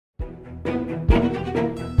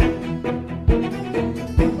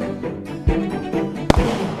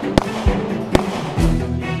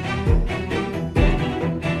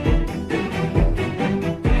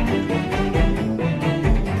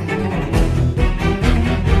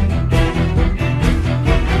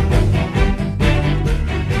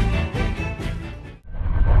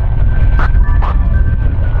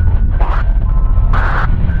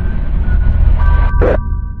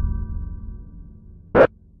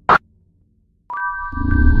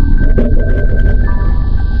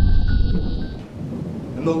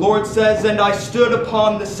And the Lord says, "And I stood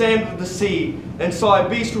upon the sand of the sea, and saw a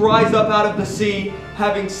beast rise up out of the sea,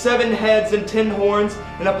 having 7 heads and 10 horns,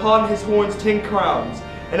 and upon his horns 10 crowns,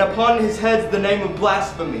 and upon his heads the name of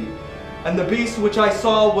blasphemy. And the beast which I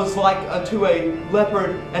saw was like unto a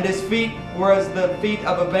leopard, and his feet were as the feet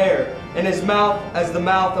of a bear, and his mouth as the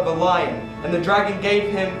mouth of a lion. And the dragon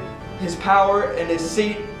gave him his power and his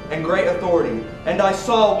seat and great authority. And I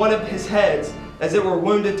saw one of his heads as it were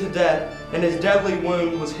wounded to death, and his deadly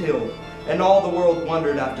wound was healed. And all the world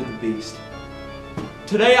wondered after the beast.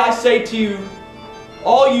 Today I say to you,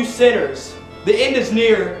 all you sinners, the end is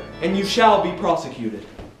near, and you shall be prosecuted."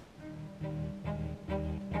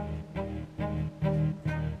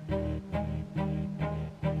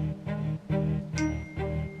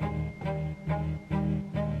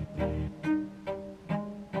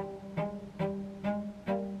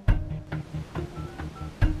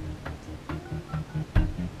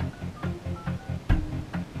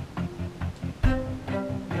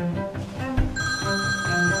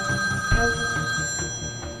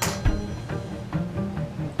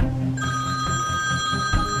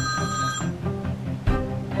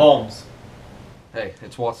 Holmes. Hey,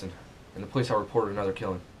 it's Watson. In the police I reported another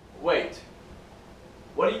killing. Wait.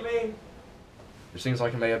 What do you mean? It seems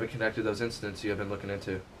like it may have been connected to those incidents you have been looking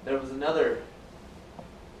into. There was another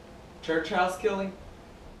church house killing?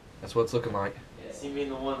 That's what it's looking like. Yes, you mean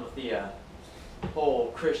the one with the whole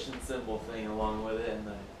Christian symbol thing along with it and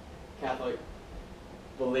the Catholic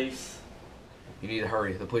beliefs? You need to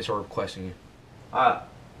hurry. The police are requesting you. Alright.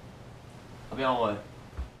 I'll be on my way.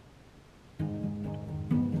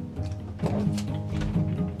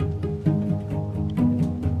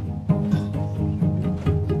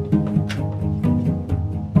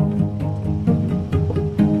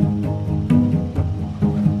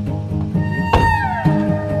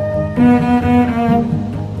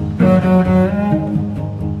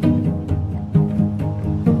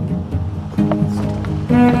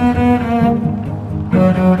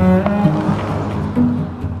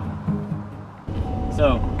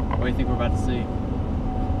 So, what do you think we're about to see?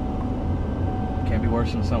 Can't be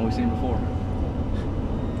worse than something we've seen before.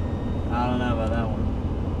 I don't know about that one.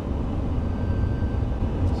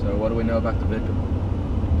 So what do we know about the victim?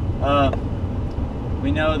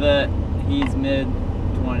 We know that he's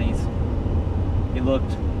mid-20s. He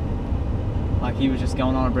looked like he was just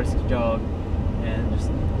going on a brisk jog and just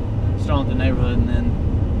strolling through the neighborhood, and then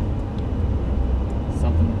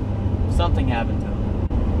something happened to him.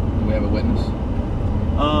 Do we have a witness?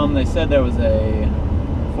 They said there was a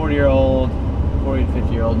 40 to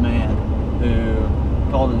 50-year-old man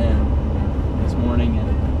who called it in this morning and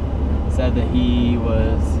said that he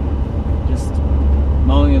was just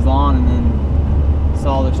mowing his lawn and then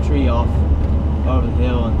saw this tree off over the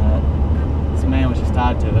hill, and that this man was just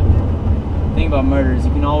tied to it. The thing about murder is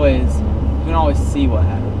you can always see what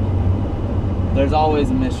happened. There's always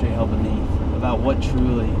a mystery held beneath about what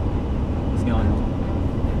truly is going on.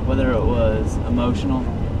 Whether it was emotional,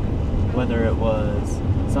 whether it was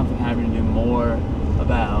something having to do more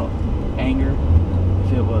about anger,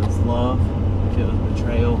 if it was love, if it was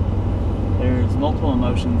betrayal. There's multiple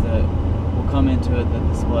emotions that will come into it that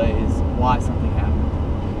displays why something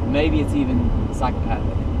happened. Maybe it's even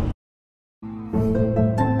psychopathic.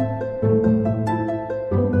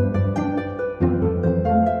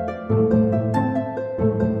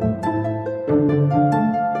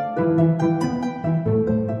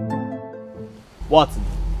 Watson,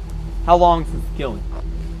 how long since the killing?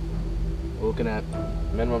 We're looking at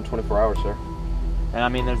minimum 24 hours, sir. And I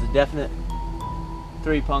mean, there's a definite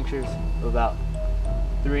 3 punctures of about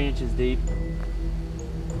 3 inches deep.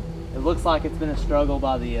 It looks like it's been a struggle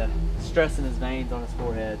by the stress in his veins on his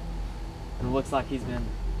forehead. And it looks like he's been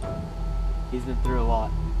through a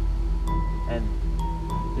lot. And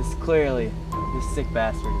this sick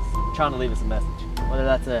bastard is trying to leave us a message. Whether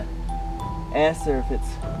that's a S or if it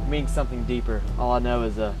means something deeper, all I know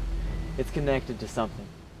is it's connected to something.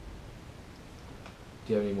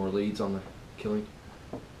 Do you have any more leads on the killing?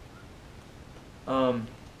 Let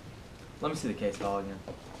me see the case file again.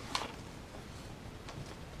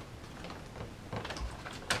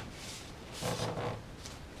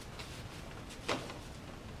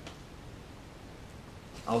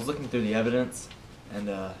 I was looking through the evidence, and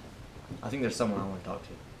I think there's someone I want to talk to.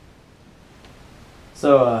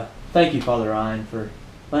 So, thank you, Father Ryan, for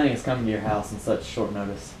letting us come to your house on such short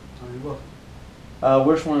notice. Oh, you're welcome.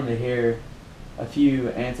 We're just wanting to hear a few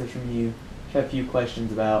answers from you, have a few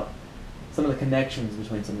questions about some of the connections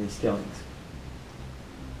between some of these killings.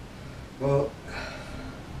 Well,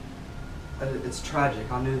 it's tragic.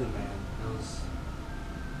 I knew the man.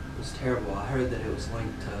 It was terrible. I heard that it was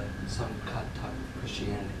linked to some type of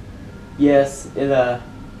Christianity. Yes, it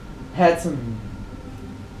had some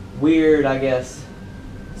weird, I guess,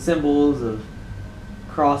 symbols of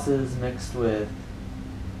crosses mixed with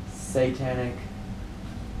satanic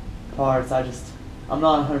parts. I'm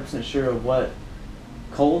not 100% sure of what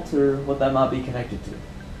cult or what that might be connected to.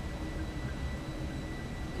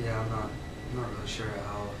 Yeah, I'm not really sure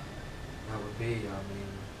how that would be. I mean,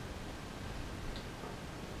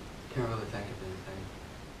 can't really think of anything.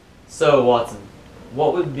 So, Watson,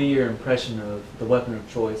 what would be your impression of the weapon of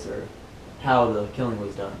choice or how the killing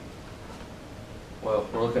was done? Well,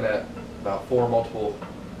 we're looking at about 4 multiple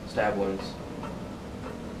stab wounds.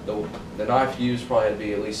 The knife used probably had to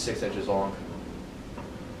be at least 6 inches long.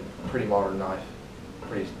 Pretty modern knife.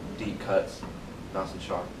 Pretty deep cuts. Nice and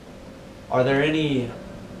sharp. Are there any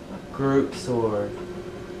groups or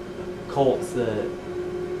cults that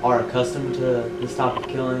are accustomed to this type of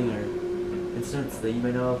killing or incidents that you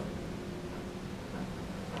may know of?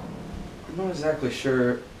 I'm not exactly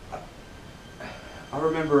sure. I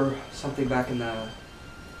remember something back in the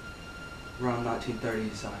around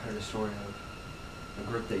 1930s. I heard a story of a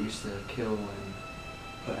group that used to kill and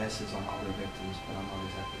put S's on all their victims, but I'm not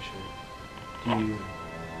exactly sure.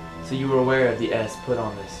 So you were aware of the S put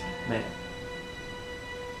on this man?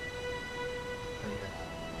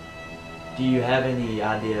 Do you have any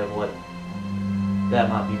idea of what that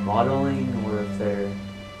might be modeling, or if they're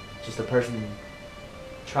just a person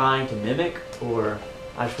trying to mimic, or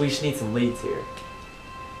we just need some leads here?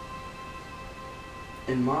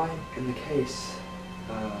 In the case,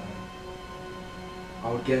 I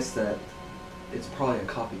would guess that it's probably a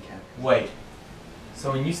copycat. Wait,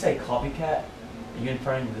 so when you say copycat, are you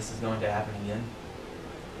inferring that this is going to happen again?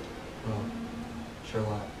 Well, sure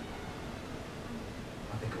not.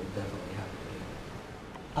 I think it will definitely happen again.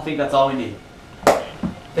 I think that's all we need.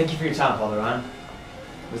 Thank you for your time, Father Ryan.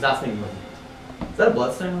 It was nice meeting with you. Is that a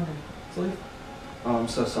bloodstain on your sleeve? Oh, I'm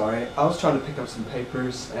so sorry. I was trying to pick up some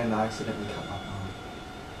papers and I accidentally cut my palm.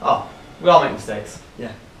 Oh, we all make mistakes.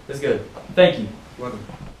 Yeah. That's good. Thank you. Welcome.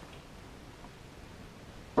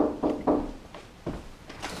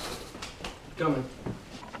 Coming.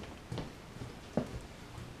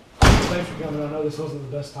 Thanks for coming. I know this wasn't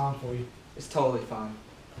the best time for you. It's totally fine.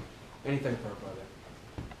 Anything for a brother.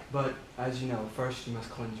 But, as you know, first you must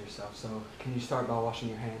cleanse yourself, so can you start by washing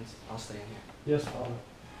your hands? I'll stay in here. Yes, Father.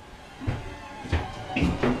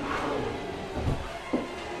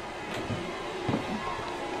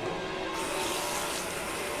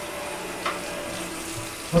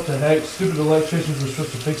 What the heck? Stupid electricians were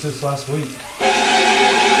supposed to fix this last week.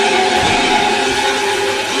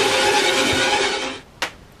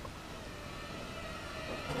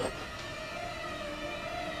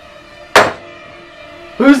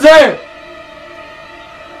 Who's there?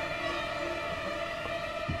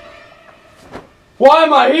 Why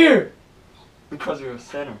am I here? Because you're a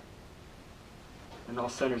sinner. And all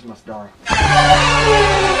sinners must die.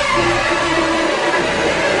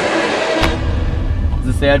 Is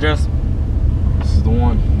this the address? This is the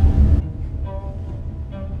one.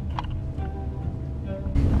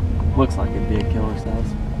 Looks like it'd be a killer's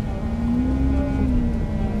house.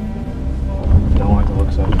 Don't like the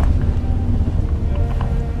looks of it.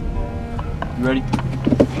 You ready?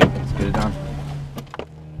 Let's get it done.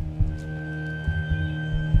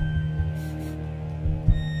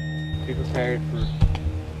 Be prepared for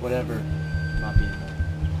whatever might be in there.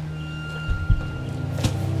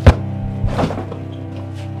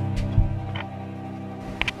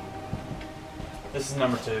 This is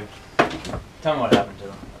number 2. Tell me what happened to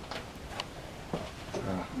him.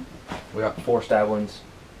 We got 4 stab wounds.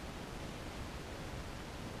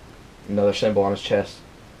 Another symbol on his chest.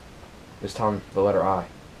 This time the letter I.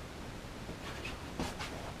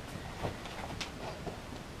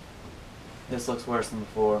 This looks worse than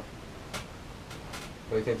before.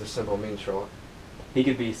 What do you think this symbol means, Sherlock? He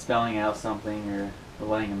could be spelling out something or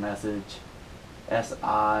relaying a message.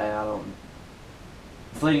 S-I, I don't...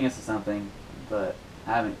 It's leading us to something, but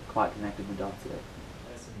I haven't quite connected the dots yet.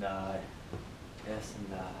 S and I. S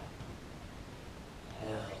and I.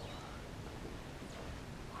 Hell.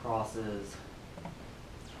 Crosses.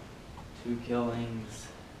 2 killings.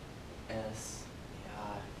 S,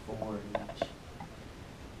 I, 4 each.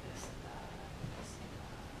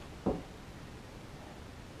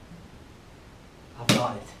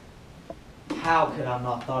 How could I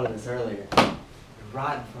not thought of this earlier? You're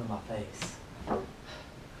right in front of my face.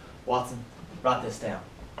 Watson, write this down.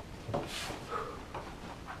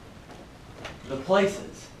 The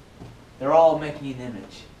places, they're all making an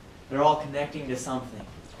image. They're all connecting to something.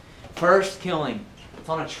 First killing, it's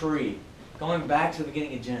on a tree. Going back to the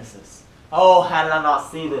beginning of Genesis. Oh, how did I not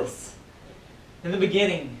see this? In the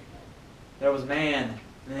beginning, there was man,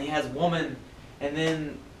 and then he has woman, and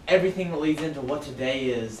then everything that leads into what today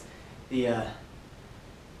is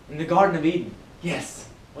in the Garden of Eden. Yes,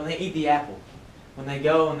 when they eat the apple. When they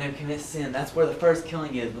go and they commit sin, that's where the first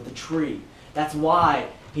killing is, with the tree. That's why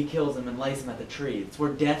he kills them and lays them at the tree. It's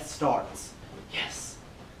where death starts. Yes.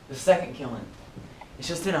 The second killing, it's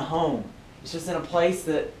just in a home. It's just in a place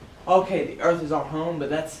that, okay, the earth is our home, but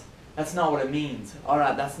that's not what it means.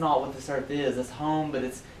 Alright, that's not what this earth is. It's home, but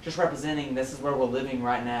it's just representing this is where we're living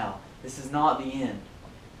right now. This is not the end.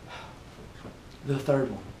 The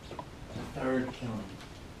third one. The third killing.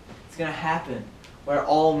 It's going to happen where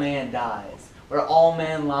all man dies. Where all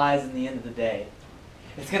man lies in the end of the day.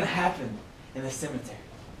 It's going to happen in the cemetery.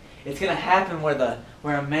 It's going to happen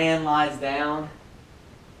where a man lies down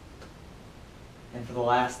and for the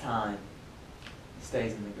last time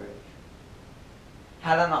stays in the grave.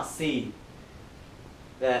 How did I not see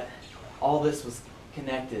that all this was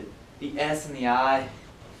connected? The S and the I.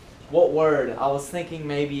 What word? I was thinking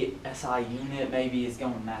maybe SI unit, maybe it's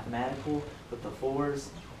going mathematical with the 4s.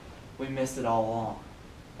 We missed it all along.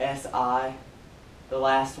 SI, the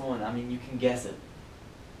last one, I mean, you can guess it.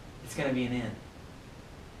 It's going to be an N.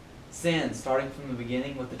 Sin, starting from the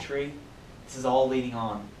beginning with the tree, this is all leading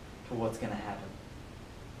on to what's going to happen.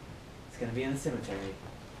 It's going to be in the cemetery,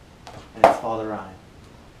 and it's Father Ryan.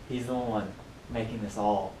 He's the one making this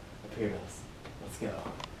all appear to us. Let's go.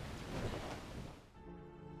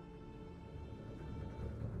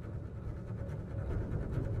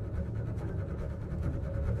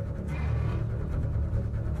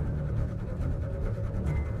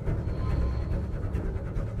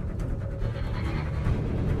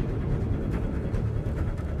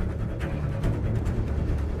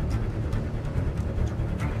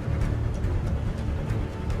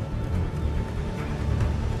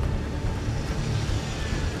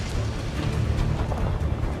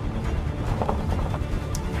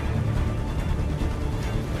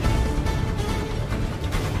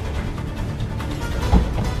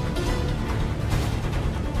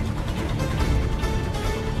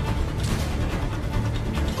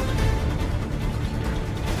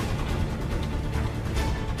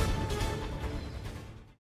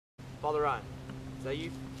 Father Ryan, is that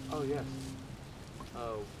you? Oh, yes.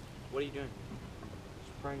 Oh, what are you doing?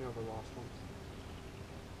 Just praying over lost ones.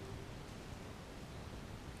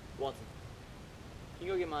 Watson, can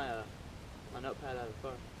you go get my my notepad out of the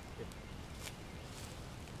car? Here.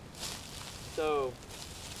 So,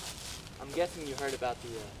 I'm guessing you heard about the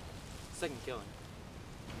second killing.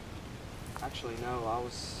 Actually, no. I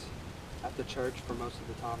was at the church for most of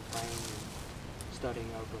the time praying and studying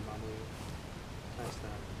over my new test.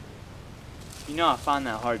 You know, I find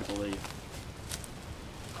that hard to believe.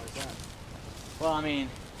 How's that? Well, I mean,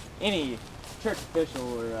 any church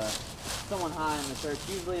official or someone high in the church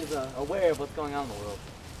usually is aware of what's going on in the world.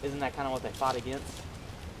 Isn't that kind of what they fought against?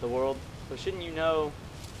 The world? So shouldn't you know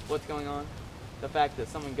what's going on? The fact that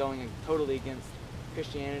someone going totally against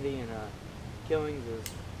Christianity and killings is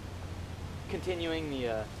continuing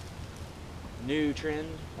the new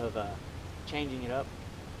trend of changing it up.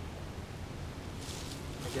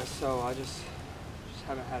 I guess so. I just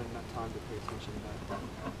haven't had enough time to pay attention. But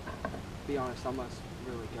to be honest, I must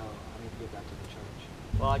really go. I need to get back to the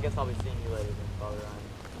church. Well, I guess I'll be seeing you later then, Father Ryan.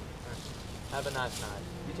 Have a nice night.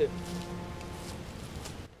 You too.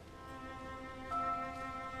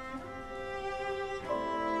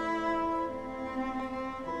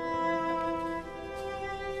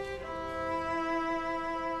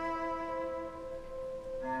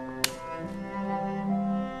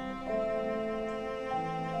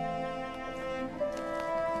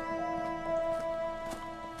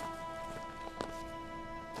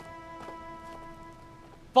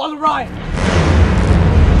 Father Ryan!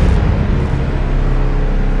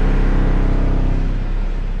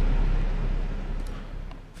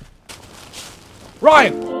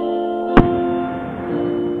 Ryan!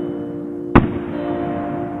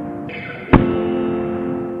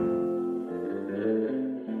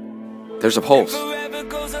 There's a pulse.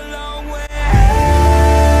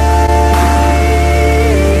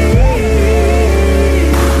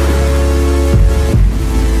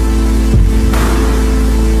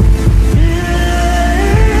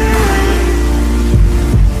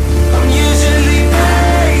 I'm usually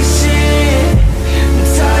patient, I'm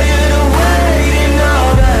tired of waiting.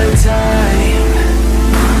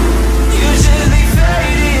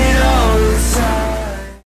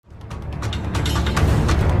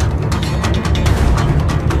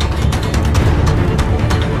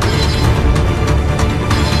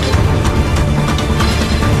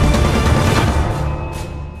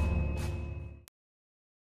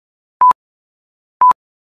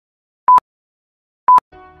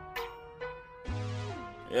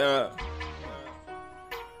 Yeah.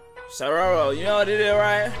 Sororo, you know what it is,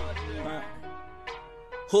 right?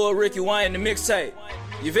 Who Ricky Wayne the mixtape?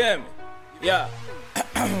 You feel me? Yeah.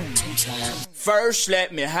 First,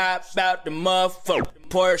 let me hop out the motherfucker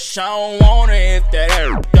Porsche. I don't want it if that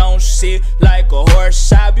air don't sit like a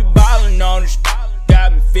horse. I be ballin' on this.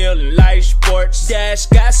 Got me feeling like sports. Dash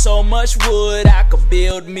got so much wood, I could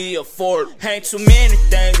build me a fort. Ain't too many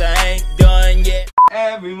things I ain't done yet.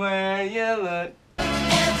 Everywhere you look.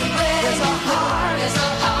 Everywhere there's a heart,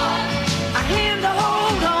 I hand to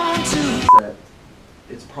hold on to. That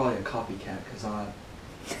it's probably a copycat because I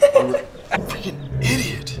freaking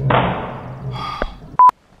idiot.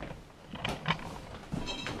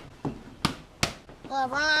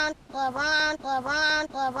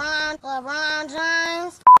 LeBron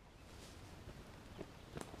James.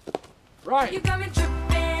 Right. You got me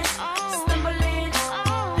tripping, stumbling,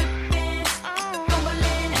 flipping,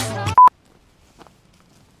 fumbling.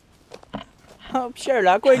 Oh,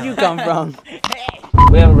 Sherlock, where'd you come from?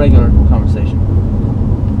 We have a regular conversation.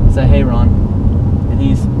 I say, hey, Ron. And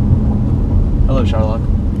he's, hello, Sherlock.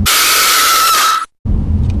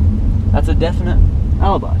 That's a definite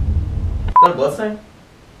alibi. Is that a blood stain?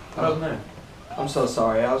 What was there? I'm so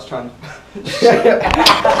sorry. I was trying to.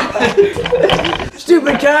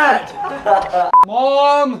 Stupid cat!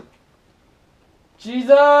 Mom!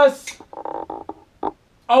 Jesus!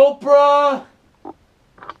 Oprah!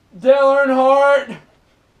 Dale Earnhardt!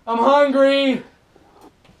 I'm hungry!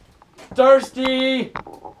 Thirsty!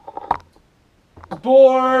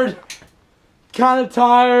 Bored! Kinda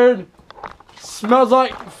tired! Smells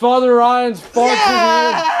like Father Ryan's farts in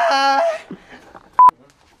here!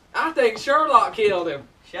 I think Sherlock killed him.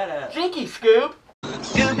 Shut up. Jinky Scoop.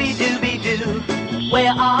 Scooby Dooby Doo,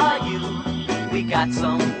 where are you? We got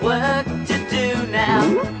some work to do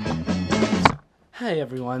now. Hey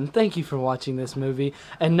everyone, thank you for watching this movie.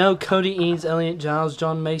 And no, Cody Eanes, Elliot Giles,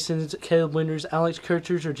 John Masons, Caleb Winters, Alex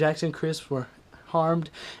Kirchers, or Jackson Crisp were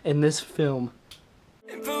harmed in this film.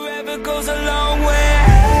 And forever goes a long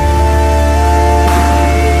way.